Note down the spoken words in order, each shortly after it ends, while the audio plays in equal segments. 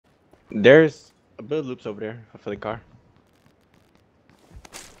There's a bit of loops over there for the car.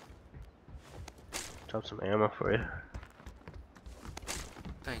 Drop some ammo for you.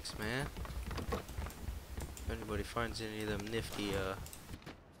 Thanks, man. If anybody finds any of them nifty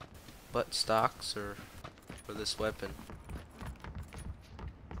butt stocks or for this weapon.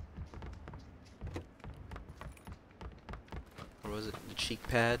 Or was it the cheek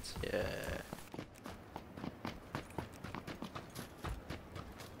pads? Yeah.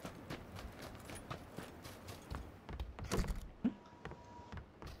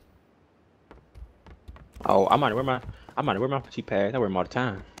 Oh, I might wear my cheek pads. I wear them all the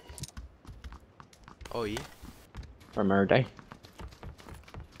time. Oh yeah? Wear them every day.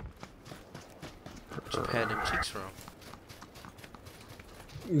 Where'd you pad them cheeks from?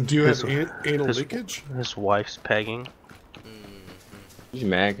 Do you have anal his, leakage? His wife's pegging. You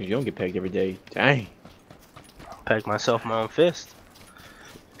mad because you don't get pegged every day. Dang. Peg myself with my own fist.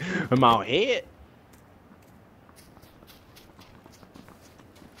 With my own head.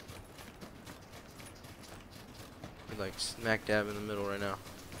 You're like smack dab in the middle right now.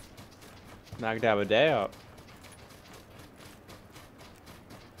 Knocked out a dab.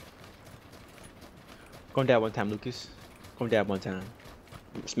 Go dab one time, Lucas. Go dab one time.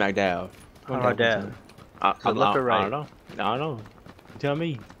 Smack dab. Go How do I dab? I left or right? I don't know. I don't know. Tell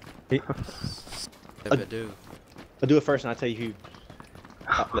me. If I do. I'll do it first and I'll tell you who.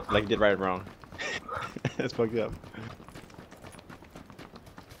 Like you did right or wrong. That's fucked up.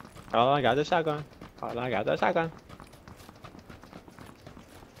 Oh, I got the shotgun. Oh, I got the shotgun.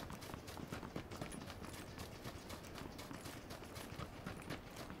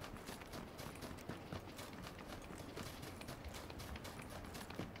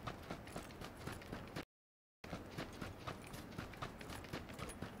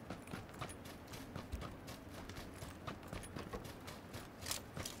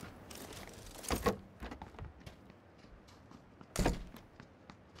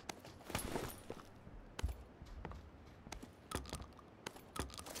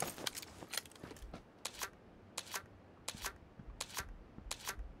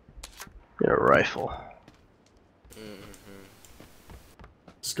 Get a rifle.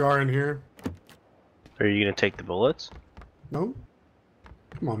 Scar in here? Are you gonna take the bullets? No?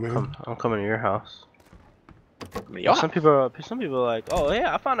 Come on, man. I'm coming to your house. Yo, Some people are like, oh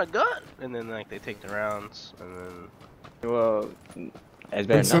yeah, I found a gun, and then like they take the rounds, and then. well, as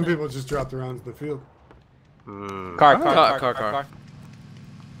bad And as some nothing. people just drop the rounds in the field. Car. Car.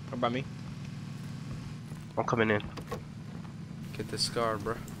 What about me? I'm coming in. Get this scar,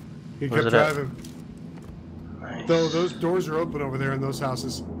 bro. He Where's kept it at? driving. Nice. Though those doors are open over there in those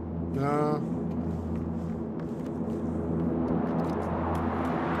houses.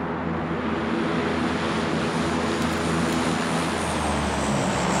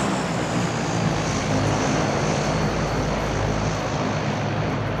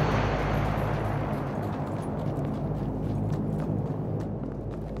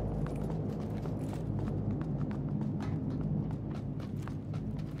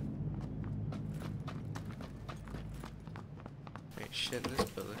 Ain't shit in this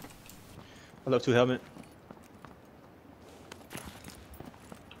building. I love 2 helmet.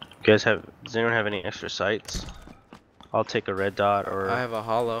 Does anyone have any extra sights? I'll take a red dot, or I have a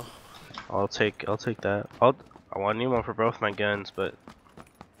hollow. I'll take that. I want a new one for both my guns, but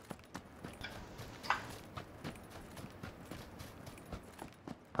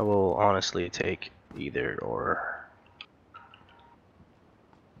I will honestly take either or.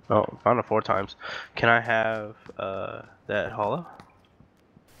 Oh, found it 4 times. Can I have that hollow?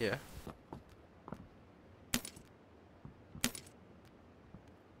 Yeah.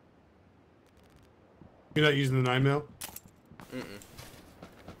 You're not using the 9mm?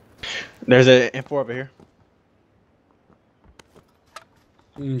 There's a M4 over here.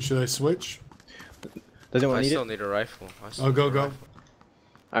 Should I switch? Does anyone I need still it? need a rifle. Oh, go.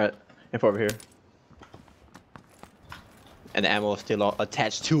 Alright, M4 over here. And the ammo is still all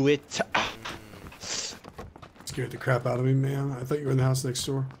attached to it. Scared the crap out of me, man. I thought you were in the house next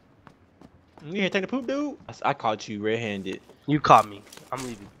door. You here take the poop, dude? I caught you red-handed. You caught me. I'm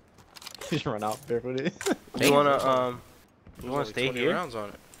leaving. Just run out barefooted. You wanna stay 20 here? rounds on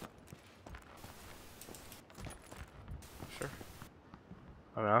it. Sure.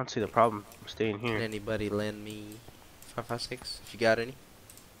 I mean, I don't see the problem. I'm staying Can here. anybody lend me 5.56 if you got any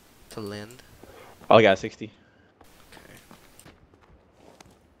to lend? Oh, I got 60. Okay.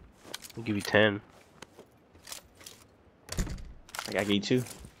 I'll give you 10. I gotta get you 2.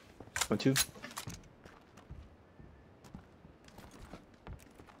 1, 2.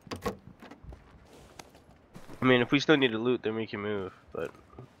 I mean, if we still need to loot, then we can move. But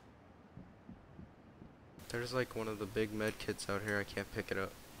There's like one of the big med kits out here. I can't pick it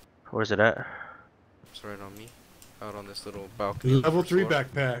up. Where's it at? It's right on me. Out on this little balcony. Level first 3 floor.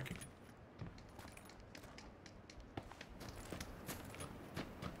 backpack.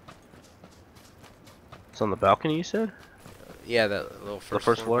 It's on the balcony, you said? Yeah, that little first,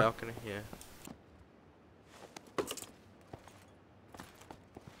 first floor? balcony. Yeah.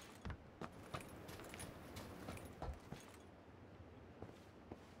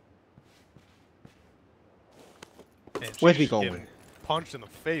 Man, Where's she's we going? getting punched in the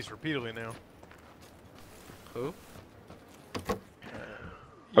face repeatedly now. Who? Are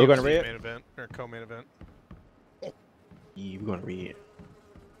we gonna UFC read it? main event or co-main event? Yeah, we're gonna read it.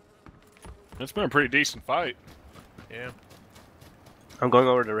 It's been a pretty decent fight. Yeah. I'm going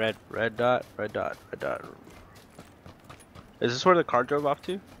over to red. Red dot, red dot, red dot. Is this where the car drove off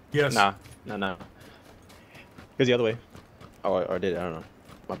to? Yes. Nah, no. Goes the other way. Oh, or did it? I don't know.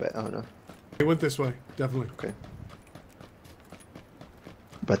 My bad. I don't know. It went this way, definitely. Okay.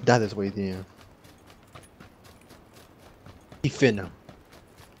 But that is way then. He finna.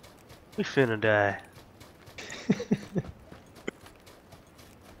 We finna die.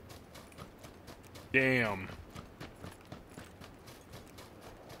 Damn.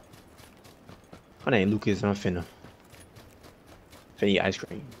 My name Lucas and I'm finna eat ice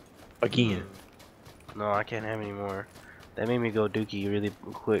cream. Again. No, I can't have any more. That made me go dookie really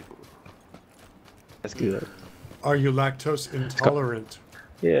quick. That's good. Are you lactose intolerant?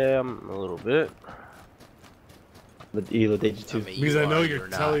 Yeah, I'm a little bit. But they did you too. I mean, Because I know are, you're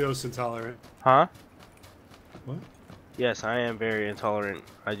not. teleos intolerant. Huh? What? Yes, I am very intolerant.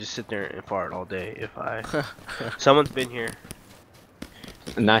 I just sit there and fart all day if I... Someone's been here.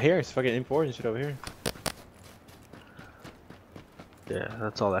 Not here. It's fucking important shit over here. Yeah,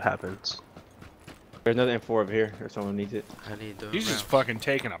 that's all that happens. There's another M4 over here. If someone needs it. I need the He's just rounds. fucking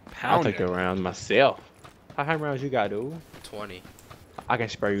taking a I'll pound. take the round myself. How many rounds you got, dude? 20. I can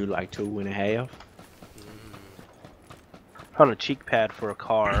spare you like 2.5. On a cheek pad for a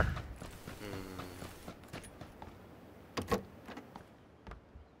car.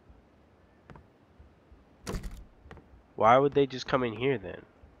 Why would they just come in here then?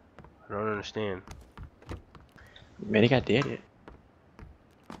 I don't understand. Man, he got dead it.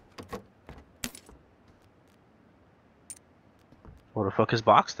 What the fuck is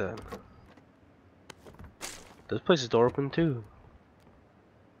box then? This place is door open too.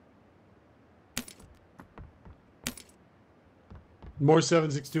 More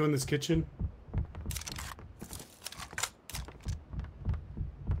 762 in this kitchen.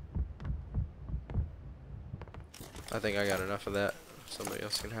 I think I got enough of that. Somebody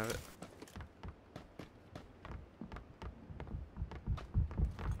else can have it.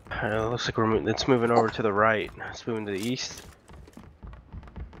 Looks like it's moving over to the right. It's moving to the east.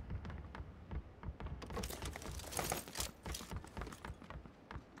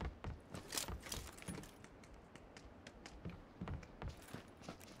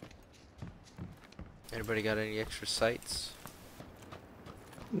 Anybody got any extra sights?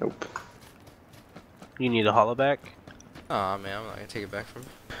 Nope. You need a hollow back? Aw, man, I'm not gonna take it back from you.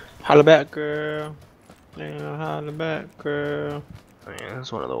 Holla back, girl. Yeah, holla back, girl. Man,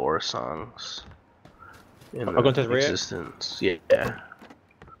 that's one of the worst songs in Are we gonna touch red? existence. Yeah.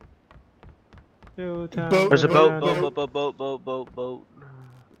 Boat, There's a boat, boat.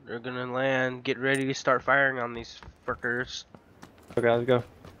 They're gonna land. Get ready to start firing on these fuckers. Okay, let's go.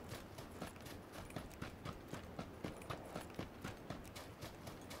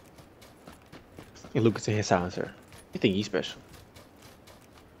 And Lucas in his silencer. You think he's special?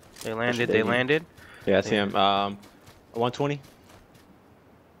 They landed. They They do. landed. Yeah, that's him. 120.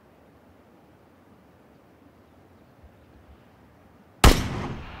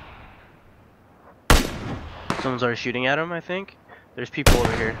 Someone's already shooting at him. I think. There's people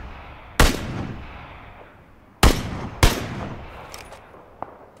over here.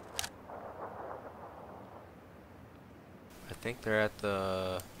 I think they're at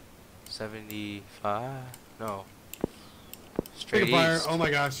the 75. No. Straight Take a fire. east. Oh my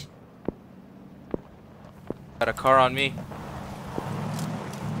gosh. Got a car on me.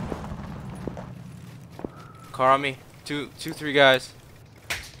 Car on me. Two, 3 guys.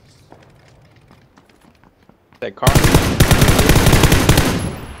 That car.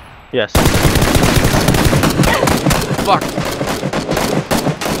 Yes. Fuck.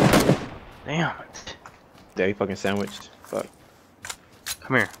 Damn it. Yeah, he fucking sandwiched. Fuck.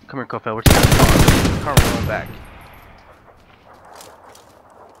 Come here, Kofel. We're taking the car. We're going back.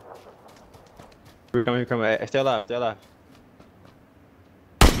 We're coming. Stay alive. Stay alive.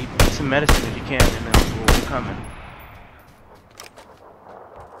 Eat some medicine if you can, and then we're coming.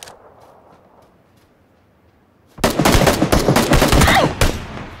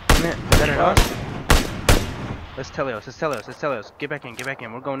 shot. Let's Telios. Let's Telios. Let's Telios. Get back in. Get back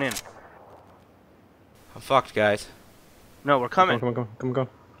in. We're going in. I'm fucked, guys. No, we're coming. Come on.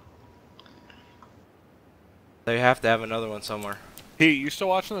 They have to have another one somewhere. Pete, you still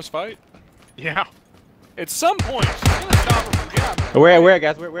watching this fight? Yeah. At some point, she's gonna stop him from getting. Where at,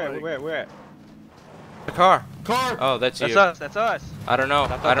 guys? Where at? The car. Car! Oh, that's you. That's us. That's us. I don't know.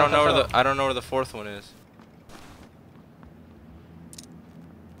 Stop, I don't know stop, where stop. the I don't know where the fourth one is.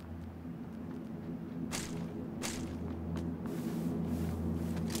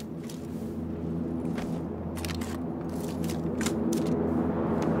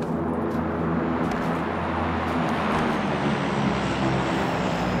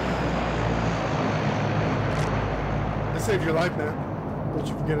 I saved your life, man. Don't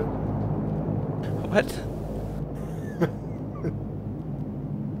you forget it. What?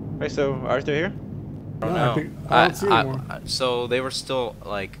 Wait, so are you still here? I don't No, know. I don't see anymore. So they were still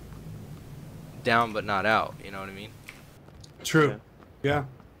like down but not out. You know what I mean? True. Yeah.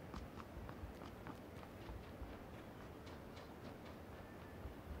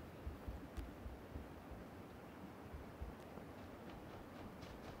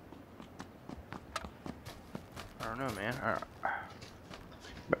 I don't know, man.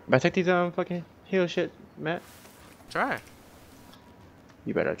 But I take these fucking heal shit, Matt. Try.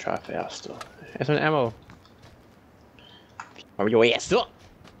 You better try faster. That's some ammo. Are your ass up?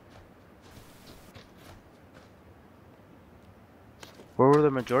 Where were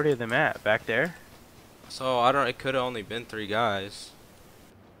the majority of them at? Back there? So I don't. It could have only been 3 guys.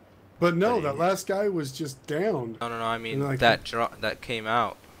 But no, that last guy was just down. No. I mean Like that came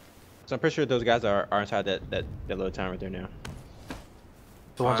out. So I'm pretty sure those guys are inside that little town right there now.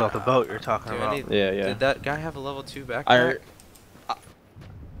 The ones off the boat you're talking Do about. any- Yeah. Did that guy have a level 2 backpack?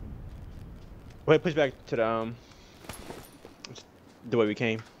 Wait, push back to the way we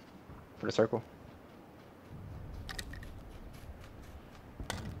came for the circle.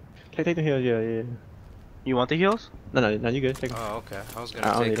 Take the heal, yeah. You want the heals? No, you good. Take them. Oh, okay. I was I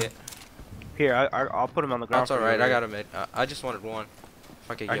gonna don't take need it. Here, I'll put them on the ground. That's all right. I got a med. I just wanted one. If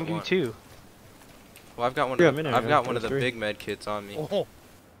I could I get can give one. you 2. Well, I've got one. Yeah, Of I'm in the, there, I've man. got one of the There's 3. big med kits on me. Oh,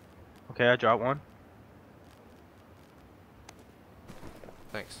 Okay, I dropped one.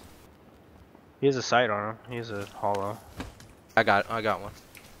 Thanks. He has a sight on him. He has a hollow. I got one.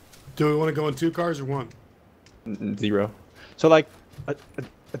 Do we want to go in 2 cars or 1? 0. So like,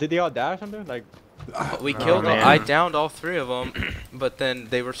 did they all die or something? Like, We Oh, killed. man. I downed all 3 of them, but then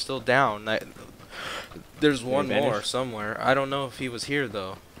they were still down. There's one vanished? more somewhere. I don't know if he was here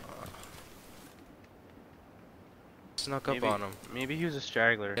though. Snuck up on him. Maybe he was a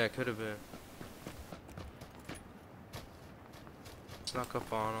straggler. Yeah, it could have been. Snuck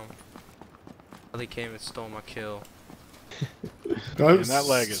up on him. He came and stole my kill. Man, that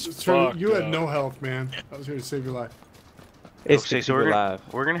leg is fucked You had up. no health, man. I was here to save your life. it's Okay, okay, so so alive.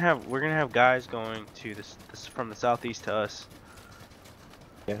 we're gonna have guys going to this from the southeast to us.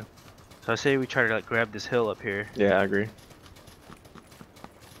 Yeah. So I say we try to like grab this hill up here. Yeah, I agree.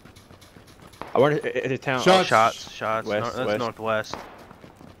 I wonder if the town. Shots. Shots. West, That's west. northwest.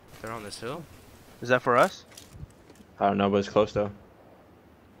 They're on this hill. Is that for us? I don't know, but it's close though.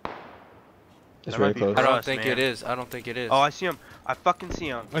 It's That really might be close. I For don't us, think man. it is. I don't think it is. Oh, I see him. I fucking see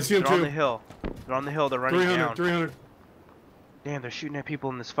him. I see him They're on too. the hill. They're on the hill. They're running 300, down. 300. Damn, they're shooting at people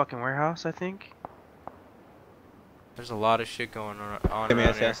in this fucking warehouse. I think. There's a lot of shit going on Hey, man,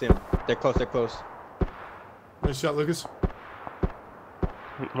 around I here. see them. They're close. They're close. Nice shot, Lucas.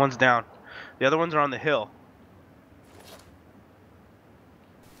 One's down. The other ones are on the hill.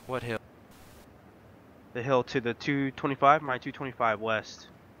 What hill? The hill to the 225. My 225 west.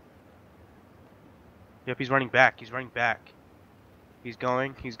 Yep, he's running back. He's running back. He's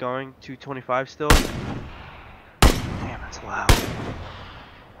going. 225 still. Damn, that's loud.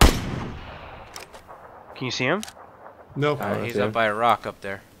 Can you see him? Nope. Oh, He's yeah. up by a rock up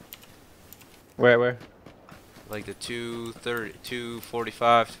there. Where? Like the 230,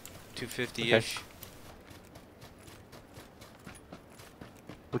 245, 250-ish.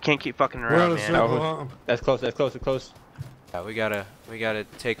 We can't keep fucking We're on around, a man. circle. huh? That's close. That's close. That's close. Yeah, we gotta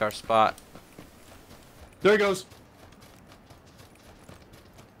take our spot. There he goes.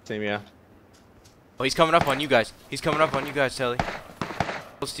 Same, yeah. Oh, he's coming up on you guys. He's coming up on you guys, Telly.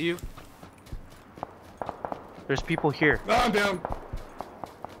 Close to you. There's people here. Oh, I'm down.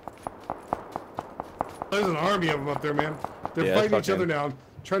 There's an army of them up there, man. They're Yeah, fighting fuck each other him. now.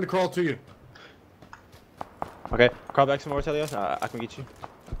 Trying to crawl to you. Okay, crawl back some more, Telios. I can get you.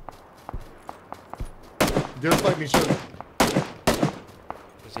 They're fighting each other.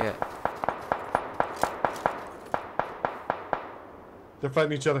 Where's he at? They're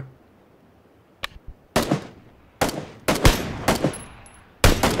fighting each other.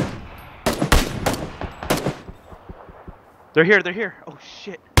 They're here. They're here. Oh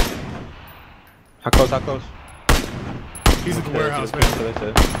shit. How close? How close? He's at the warehouse, man.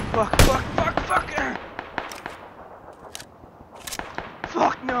 Fuck.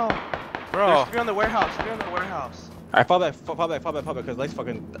 Fuck no. Bro. There's three on the warehouse. Three on the warehouse. Alright, fall back, because there's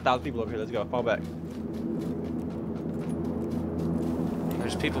fucking 1,000 people over here. Let's go, fall back.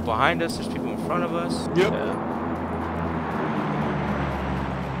 There's people behind us. There's people in front of us. Yep. Yeah.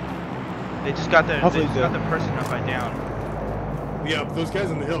 They just got the Hopefully person upside down. Yeah, but those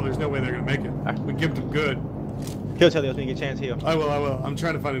guys on the hill, there's no way they're gonna make it. We gimped them good. He'll tell you when you get a chance, he'll. I will. I'm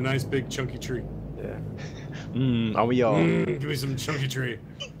trying to find a nice big chunky tree. Yeah. Are we all? Give me some chunky tree.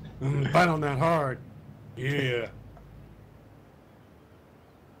 Bite on that hard. Yeah.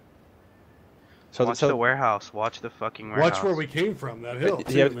 So watch the warehouse. Watch the fucking warehouse. Watch where we came from, that hill,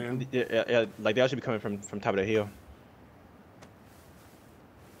 too, yeah, man. Yeah, like they all should be coming from top of the hill.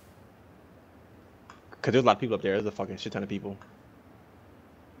 Cause there's a lot of people up there. There's a fucking shit ton of people.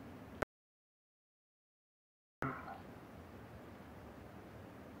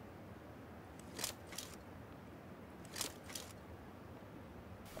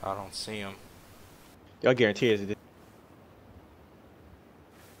 I don't see him. Y'all guarantee it.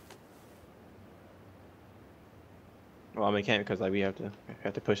 Well, I mean, can't because like we have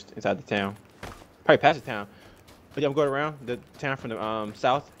to push inside the town. Probably past the town. But yeah, I'm going around the town from the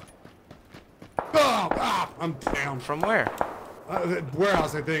south. I'm down. From where? The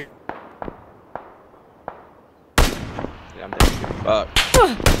warehouse, I think. Yeah, I'm dead. Fuck.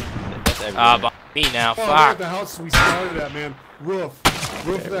 That's everywhere. By me now. Oh, they're Fuck. at the house we started at, man. Roof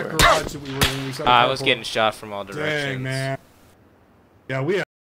of that garage that we were in. We I was getting shot from all directions. Dang, man. Yeah, we